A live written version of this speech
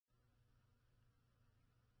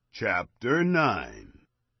Chapter 9.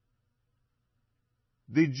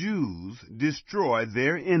 The Jews destroy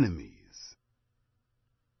their enemies.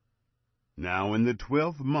 Now in the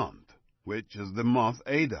 12th month, which is the month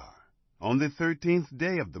Adar, on the 13th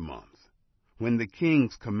day of the month, when the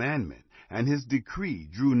king's commandment and his decree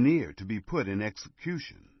drew near to be put in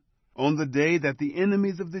execution, on the day that the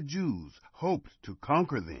enemies of the Jews hoped to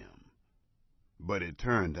conquer them. But it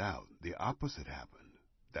turned out the opposite happened,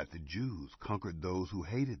 that the Jews conquered those who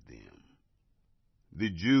hated them. The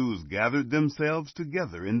Jews gathered themselves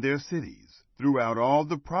together in their cities throughout all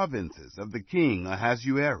the provinces of the king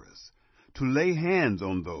Ahasuerus to lay hands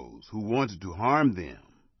on those who wanted to harm them.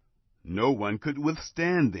 No one could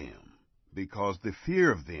withstand them, because the fear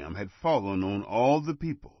of them had fallen on all the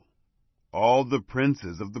people. All the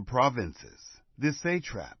princes of the provinces, the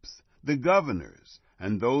satraps, the governors,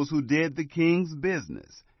 and those who did the king's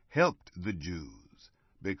business helped the Jews,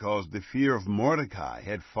 because the fear of Mordecai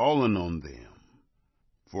had fallen on them.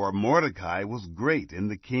 For Mordecai was great in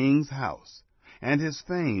the king's house, and his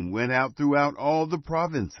fame went out throughout all the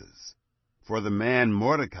provinces. For the man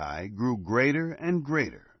Mordecai grew greater and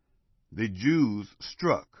greater. The Jews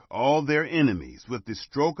struck all their enemies with the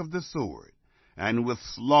stroke of the sword, and with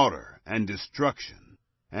slaughter and destruction,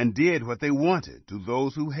 and did what they wanted to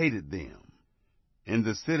those who hated them. In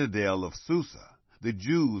the citadel of Susa, the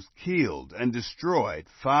Jews killed and destroyed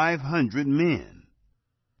 500 men.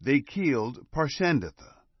 They killed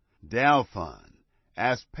Parshandatha, Dalphon,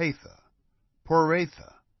 Aspatha,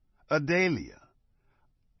 Poratha, Adalia,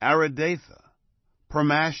 Aridatha,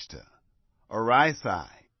 Parmashta, Arisai,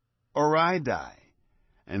 Oridai,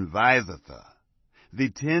 and Vizatha,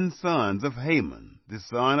 the 10 sons of Haman, the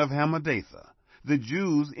son of Hammedatha, the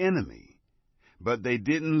Jews' enemy. But they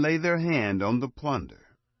didn't lay their hand on the plunder.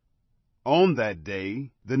 On that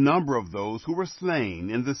day, the number of those who were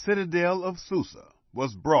slain in the citadel of Susa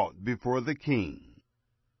was brought before the king.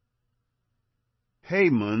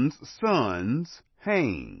 Haman's sons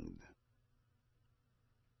hanged.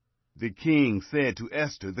 The king said to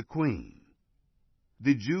Esther the queen,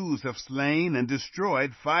 "The Jews have slain and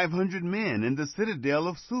destroyed 500 men in the citadel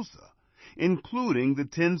of Susa, including the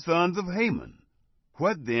 10 sons of Haman.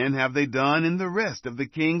 What then have they done in the rest of the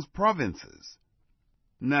king's provinces?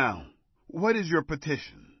 Now, what is your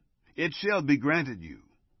petition? It shall be granted you.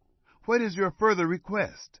 What is your further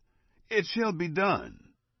request? It shall be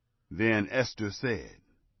done." Then Esther said,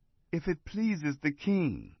 "If it pleases the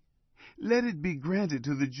king, let it be granted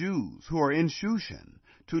to the Jews who are in Shushan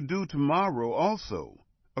to do tomorrow also,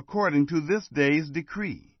 according to this day's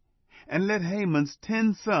decree, and let Haman's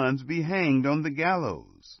 10 sons be hanged on the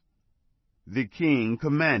gallows." The king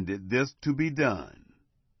commanded this to be done.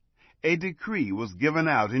 A decree was given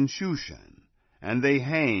out in Shushan, and they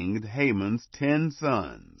hanged Haman's 10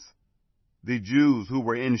 sons. The Jews who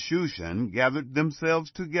were in Shushan gathered themselves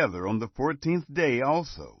together on the 14th day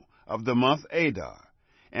also of the month Adar,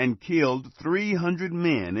 and killed 300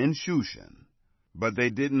 men in Shushan, but they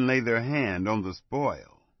didn't lay their hand on the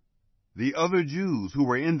spoil. The other Jews who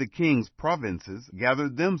were in the king's provinces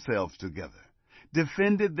gathered themselves together,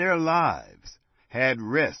 defended their lives, had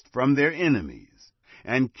rest from their enemies,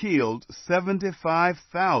 and killed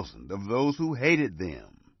 75,000 of those who hated them.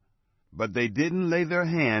 But they didn't lay their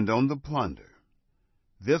hand on the plunder.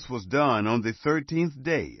 This was done on the 13th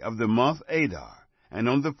day of the month Adar, and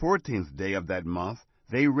on the 14th day of that month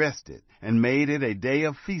they rested, and made it a day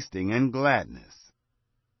of feasting and gladness.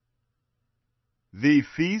 The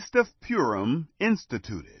Feast of Purim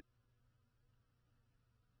instituted.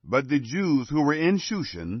 But the Jews who were in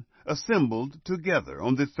Shushan assembled together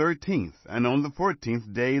on the 13th and on the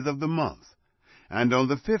 14th days of the month, and on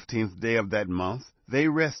the 15th day of that month they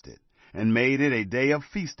rested, and made it a day of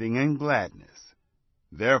feasting and gladness.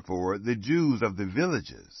 Therefore the Jews of the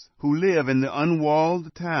villages, who live in the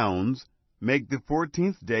unwalled towns, make the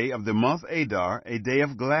 14th day of the month Adar a day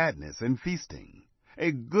of gladness and feasting,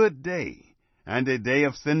 a good day, and a day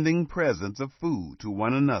of sending presents of food to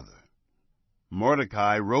one another.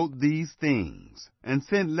 Mordecai wrote these things, and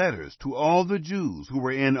sent letters to all the Jews who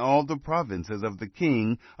were in all the provinces of the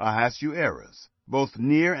king Ahasuerus, both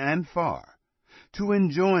near and far, to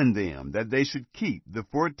enjoin them that they should keep the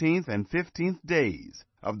 14th and 15th days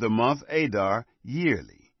of the month Adar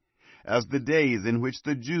yearly, as the days in which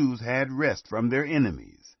the Jews had rest from their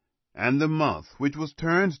enemies, and the month which was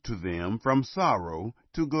turned to them from sorrow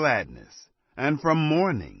to gladness, and from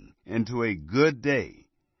mourning into a good day.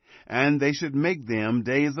 And they should make them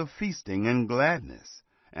days of feasting and gladness,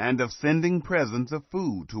 and of sending presents of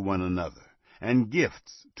food to one another, and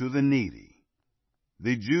gifts to the needy.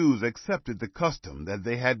 The Jews accepted the custom that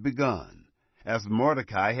they had begun, as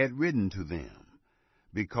Mordecai had written to them.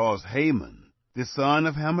 because Haman, the son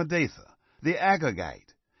of Hammedatha, the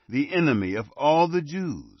Agagite, the enemy of all the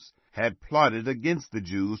Jews, had plotted against the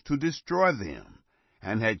Jews to destroy them,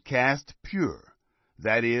 and had cast pur,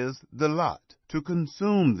 that is, the lot, to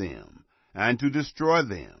consume them, and to destroy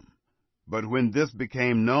them. But when this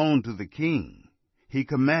became known to the king, he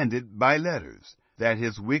commanded by letters that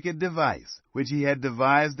his wicked device, which he had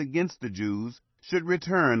devised against the Jews, should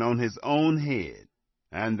return on his own head,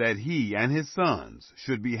 and that he and his sons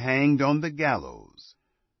should be hanged on the gallows.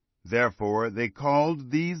 Therefore they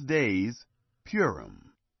called these days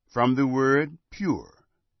Purim, from the word pure.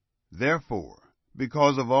 Therefore,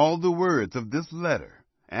 because of all the words of this letter,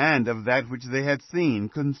 and of that which they had seen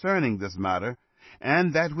concerning this matter,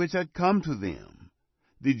 and that which had come to them,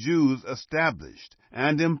 the Jews established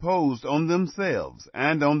and imposed on themselves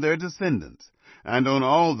and on their descendants, and on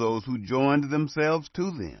all those who joined themselves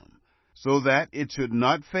to them, so that it should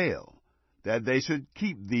not fail, that they should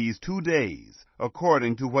keep these 2 days,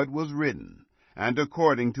 according to what was written, and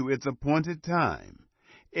according to its appointed time,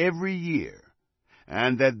 every year,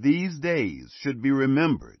 and that these days should be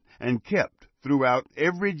remembered and kept throughout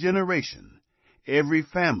every generation, every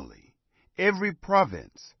family, every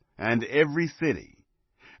province, and every city,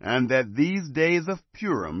 and that these days of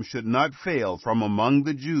Purim should not fail from among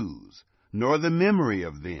the Jews, nor the memory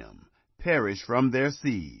of them perish from their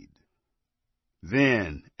seed.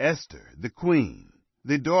 Then Esther the queen,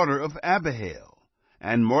 the daughter of Abihail,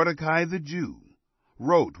 and Mordecai the Jew,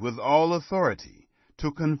 wrote with all authority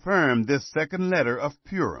to confirm this second letter of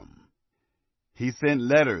Purim. He sent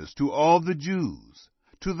letters to all the Jews,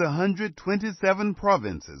 to the 127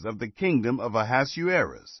 provinces of the kingdom of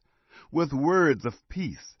Ahasuerus, with words of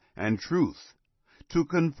peace and truth, to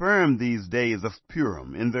confirm these days of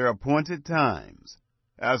Purim in their appointed times,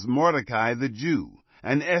 as Mordecai the Jew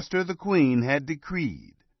and Esther the queen had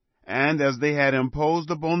decreed, and as they had imposed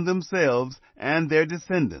upon themselves and their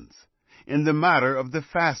descendants, in the matter of the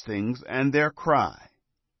fastings and their cry.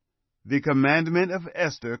 The commandment of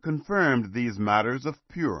Esther confirmed these matters of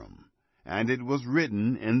Purim, and it was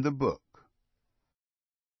written in the book.